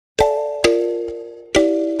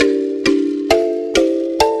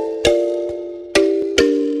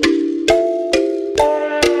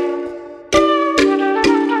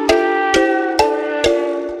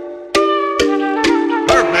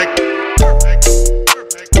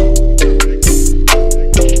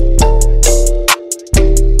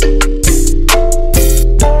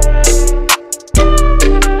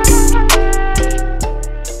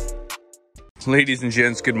Ladies and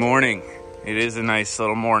gents, good morning. It is a nice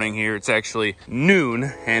little morning here. It's actually noon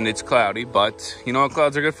and it's cloudy, but you know what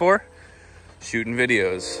clouds are good for? Shooting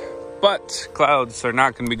videos. But clouds are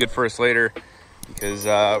not going to be good for us later because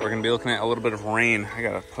we're going to be looking at a little bit of rain. I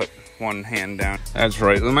got to put one hand down. That's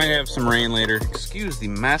right. We might have some rain later. Excuse the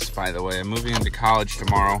mess, by the way. I'm moving into college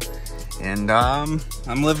tomorrow and I'm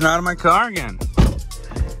living out of my car again.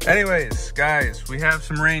 Anyways, guys, we have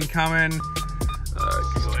some rain coming. Go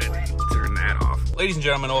ahead and turn that off. Ladies and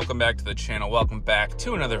gentlemen, welcome back to the channel. Welcome back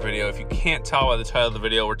to another video. If you can't tell by the title of the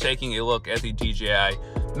video, we're taking a look at the DJI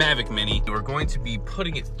Mavic Mini. We're going to be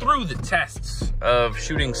putting it through the tests of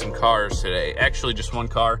shooting some cars today. Actually, just one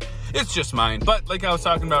car. It's just mine. But like I was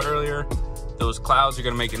talking about earlier, those clouds are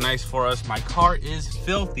going to make it nice for us. My car is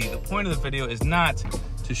filthy. The point of the video is not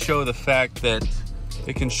to show the fact that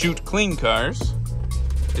it can shoot clean cars.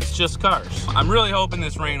 It's just cars. I'm really hoping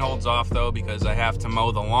this rain holds off though, because I have to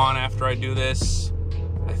mow the lawn after I do this.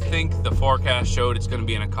 I think the forecast showed it's gonna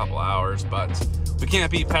be in a couple hours, but we can't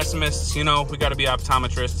be pessimists, you know, we gotta be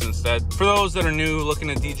optometrists instead. For those that are new looking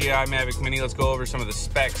at DJI Mavic Mini, let's go over some of the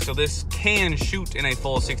specs. So this can shoot in a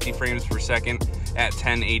full 60 frames per second at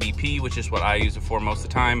 1080p, which is what I use it for most of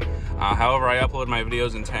the time. However, I upload my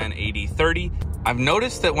videos in 1080-30. I've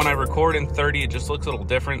noticed that when I record in 30, it just looks a little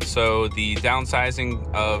different. So the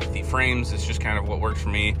downsizing of the frames is just kind of what works for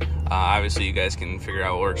me. Obviously, you guys can figure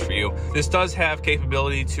out what works for you. This does have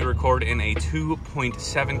capability to record in a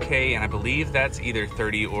 2.7K, and I believe that's either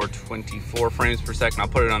 30 or 24 frames per second. I'll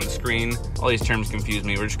put it on the screen. All these terms confuse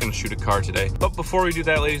me. We're just gonna shoot a car today. But before we do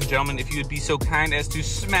that, ladies and gentlemen, if you would be so kind as to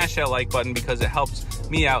smash that like button, because it helps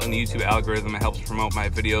me out in the YouTube algorithm. It helps promote my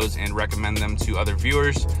videos and recommend them to other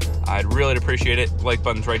viewers. I'd really appreciate it. The like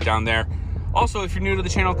button's right down there. Also, if you're new to the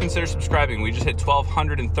channel, consider subscribing. We just hit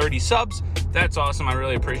 1,230 subs. That's awesome. I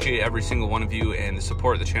really appreciate every single one of you and the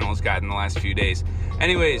support the channel has gotten in the last few days.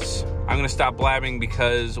 Anyways, I'm gonna stop blabbing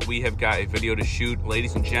because we have got a video to shoot.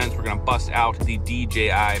 Ladies and gents, we're gonna bust out the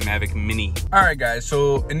DJI Mavic Mini. All right, guys,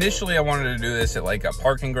 so initially I wanted to do this at like a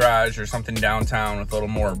parking garage or something downtown with a little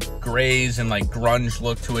more grays and like grunge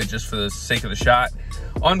look to it just for the sake of the shot.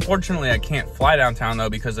 Unfortunately, I can't fly downtown though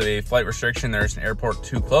because of a flight restriction. There's an airport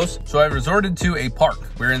too close. So I resorted to a park.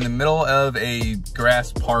 We're in the middle of a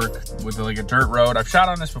grass park with like a dirt road. I've shot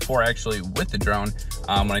on this before actually with the drone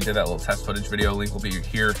when I did that little test footage video. Link will be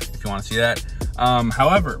here if you want to see that.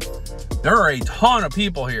 However, there are a ton of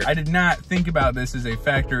people here. I did not think about this as a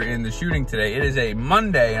factor in the shooting today. It is a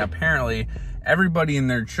Monday and apparently everybody and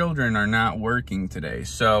their children are not working today.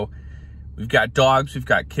 So we've got dogs, we've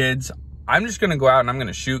got kids. I'm just gonna go out and I'm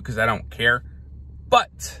gonna shoot because I don't care.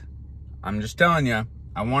 But I'm just telling you,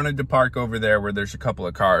 I wanted to park over there where there's a couple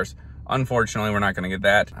of cars. Unfortunately, we're not gonna get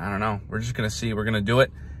that. I don't know, we're just gonna see, we're gonna do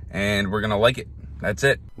it and we're gonna like it. That's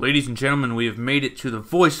it. Ladies and gentlemen, we have made it to the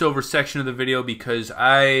voiceover section of the video because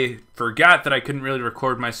I forgot that I couldn't really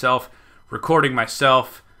record myself, recording my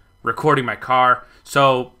car.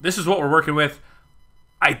 So this is what we're working with.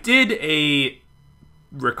 I did a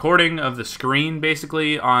recording of the screen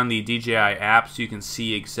basically on the DJI app so you can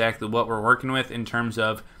see exactly what we're working with in terms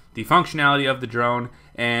of the functionality of the drone,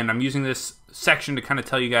 and I'm using this section to kind of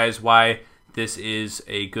tell you guys why this is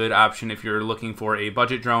a good option if you're looking for a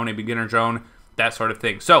budget drone, a beginner drone, that sort of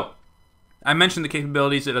thing. So I mentioned the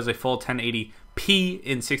capabilities. It does a full 1080p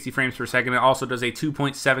in 60 frames per second. It also does a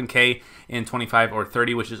 2.7K in 25 or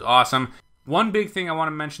 30, which is awesome. One big thing I want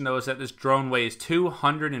to mention though is that this drone weighs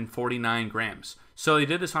 249 grams. So they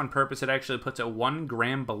did this on purpose. It actually puts it 1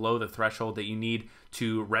 gram below the threshold that you need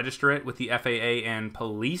to register it with the FAA and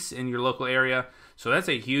police in your local area. So that's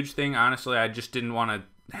a huge thing. Honestly, I just didn't want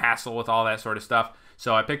to hassle with all that sort of stuff.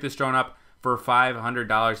 So I picked this drone up for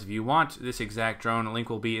 $500. If you want this exact drone, a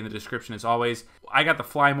link will be in the description as always. I got the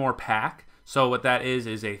Fly More pack. So what that is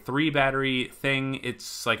a 3-battery thing.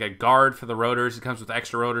 It's like a guard for the rotors. It comes with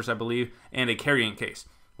extra rotors, I believe, and a carrying case,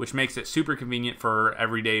 which makes it super convenient for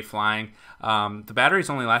everyday flying. The batteries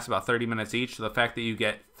only last about 30 minutes each, so the fact that you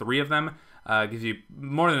get 3 of them gives you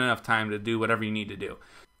more than enough time to do whatever you need to do.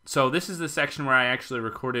 So this is the section where I actually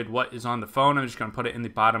recorded what is on the phone. I'm just going to put it in the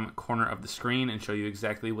bottom corner of the screen and show you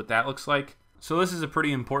exactly what that looks like. So this is a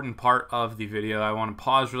pretty important part of the video. I want to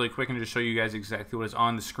pause really quick and just show you guys exactly what is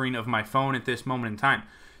on the screen of my phone at this moment in time.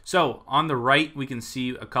 So on the right, we can see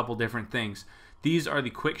a couple different things. These are the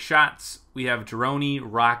quick shots we have drone,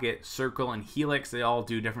 rocket, circle, and helix. They all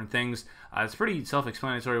do different things. It's pretty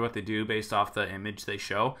self-explanatory what they do based off the image they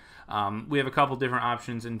show. We have a couple different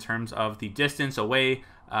options in terms of the distance away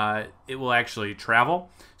it will actually travel.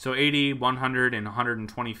 So 80, 100, and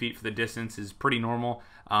 120 feet for the distance is pretty normal.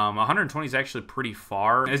 120 is actually pretty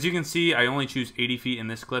far. As you can see, I only choose 80 feet in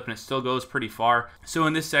this clip and it still goes pretty far. So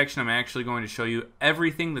in this section, I'm actually going to show you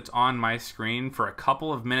everything that's on my screen for a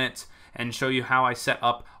couple of minutes and show you how I set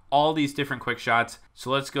up all these different quick shots. So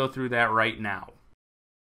let's go through that right now.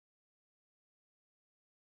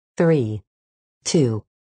 3, 2,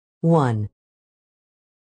 1.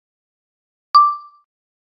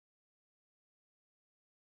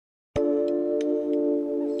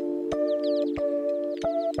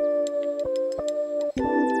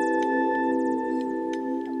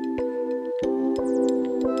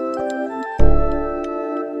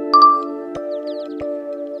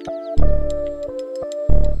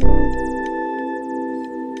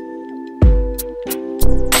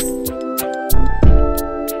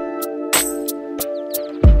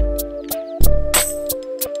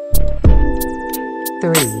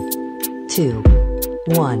 Three, two,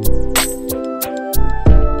 one.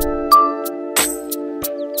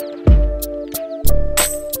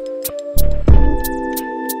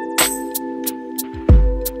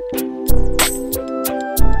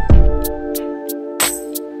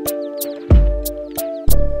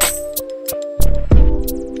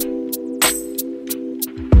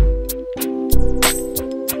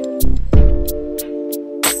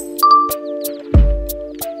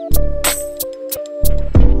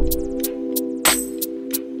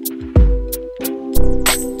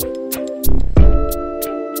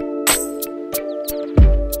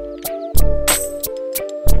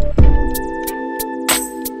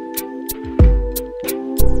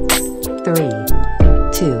 3,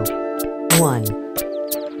 2, 1.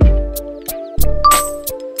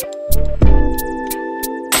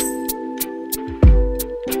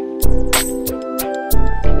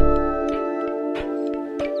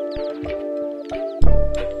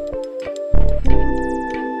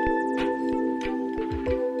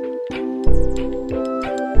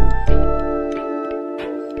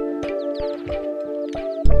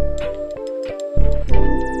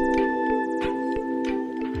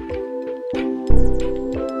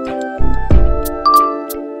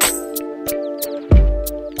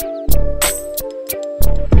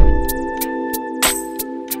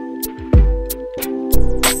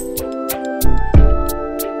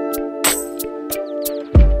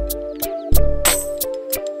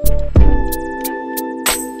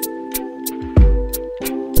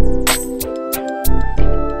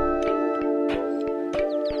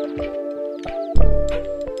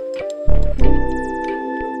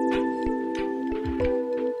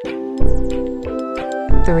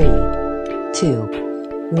 Three, two,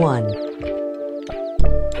 one.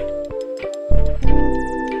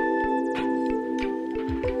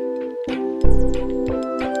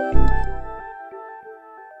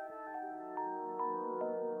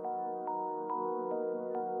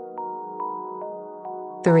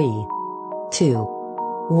 3, 2,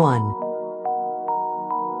 1.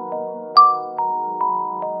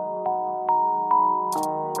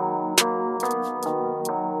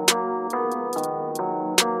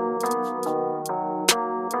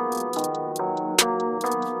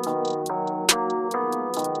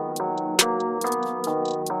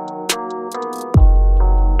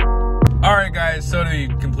 Alright guys, so to be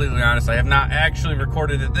completely honest, I have not actually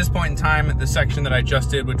recorded at this point in time the section that I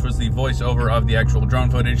just did, which was the voiceover of the actual drone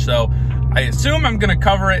footage, so I assume I'm going to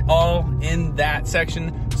cover it all in that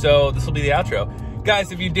section, so this will be the outro.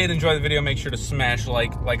 Guys, if you did enjoy the video, make sure to smash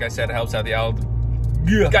like I said, it helps out the algorithm.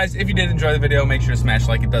 Yeah. Guys, if you did enjoy the video, make sure to smash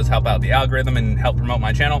like, it does help out the algorithm and help promote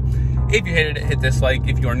my channel. If you hated it, hit dislike.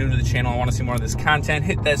 If you are new to the channel and want to see more of this content,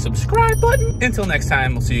 hit that subscribe button. Until next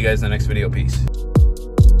time, we'll see you guys in the next video. Peace.